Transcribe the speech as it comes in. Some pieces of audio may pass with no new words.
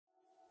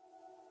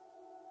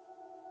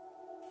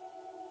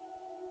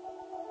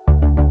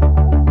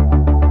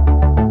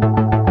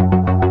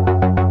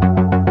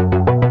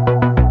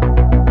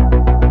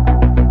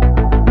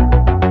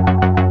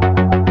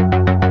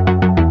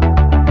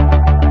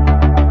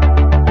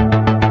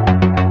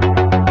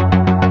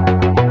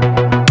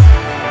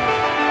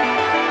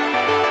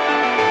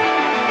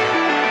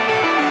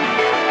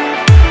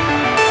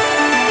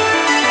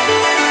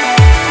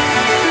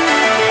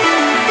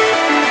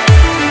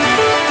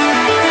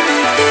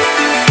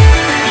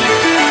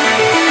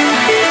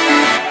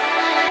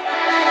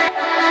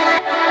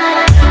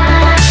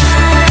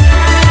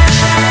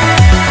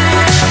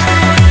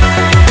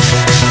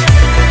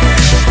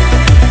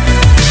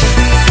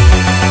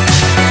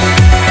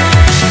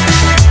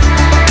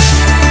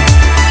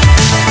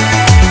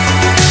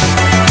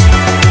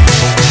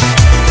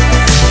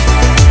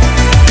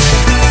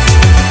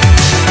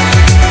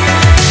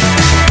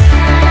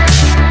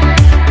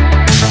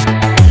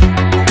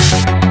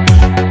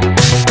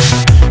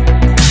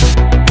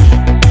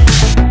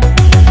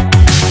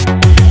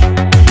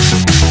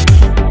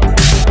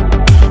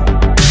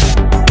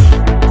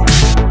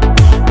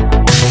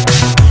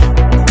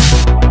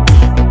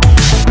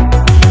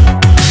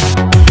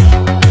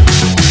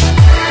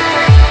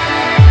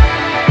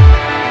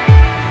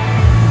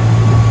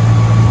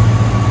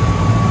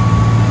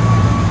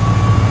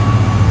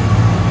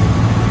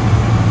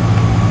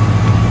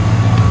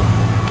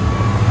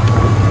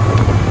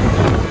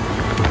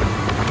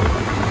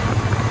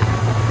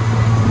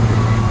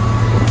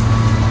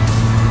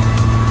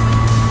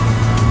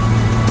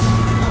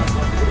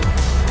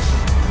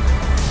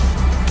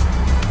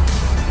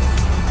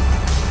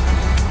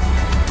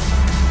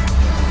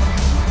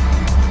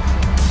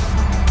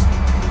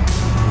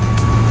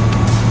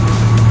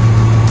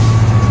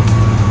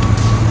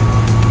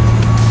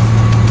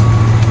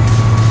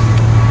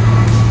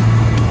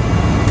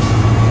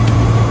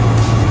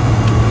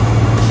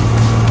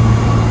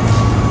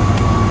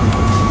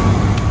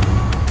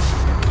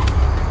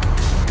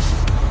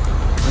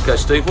Okay,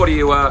 Steve, what do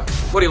you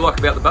like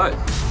about the boat?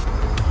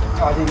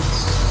 I think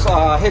it's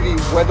heavy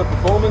weather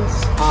performance,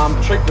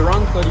 cheap to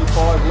run, 35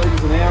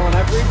 litres an hour on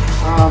average,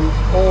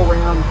 all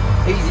round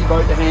easy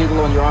boat to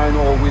handle on your own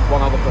or with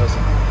one other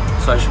person.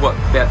 So she's what,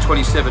 about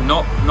 27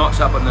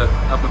 knots up on the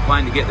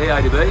plane to get there,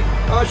 A to B?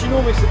 She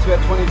normally sits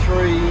about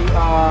 23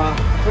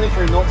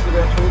 knots at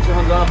about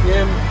 2200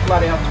 RPM,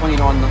 flat out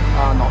 29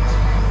 knots.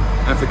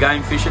 And for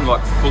game fishing,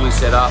 like fully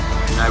set up,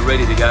 you know,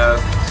 ready to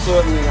go?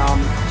 Certainly,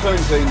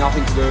 turnkey,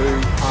 nothing to do.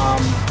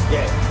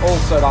 Yeah, all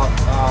set up.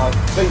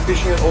 Been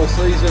fishing it all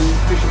season,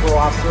 fishing for the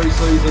last 3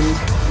 seasons,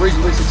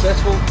 reasonably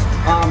successful.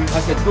 Like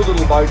I said, good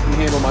little boat, can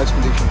handle most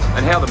conditions.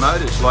 And how are the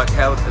motors? Like,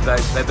 how have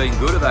they been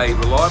good? Are they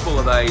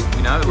reliable? Are they,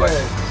 you know, like,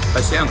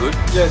 they sound good?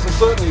 Yeah,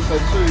 so certainly, so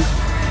 2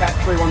 Cat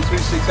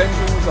 3126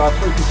 engines,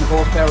 350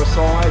 horsepower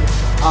aside.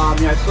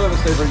 You know,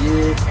 serviced every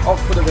year. I've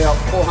put about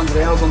 400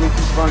 hours on them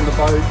since I've owned the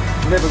boat.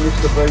 Never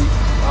missed a beat.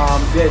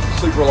 Yeah,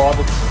 super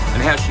reliable. And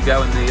how's she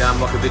go in the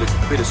like a bit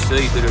of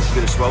sea, bit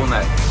of swell in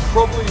that?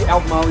 Probably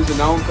Albemarle are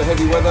known for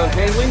heavy weather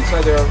handling, so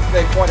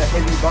they're quite a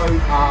heavy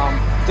boat.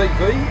 Deep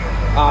V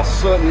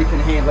certainly can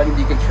handle anything.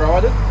 You can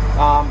try it.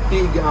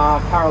 Big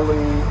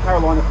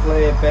Carolina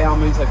flare bow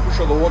means they push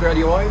all the water out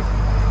of your way.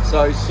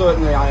 So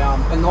certainly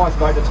a nice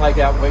boat to take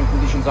out when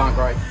conditions aren't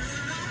great.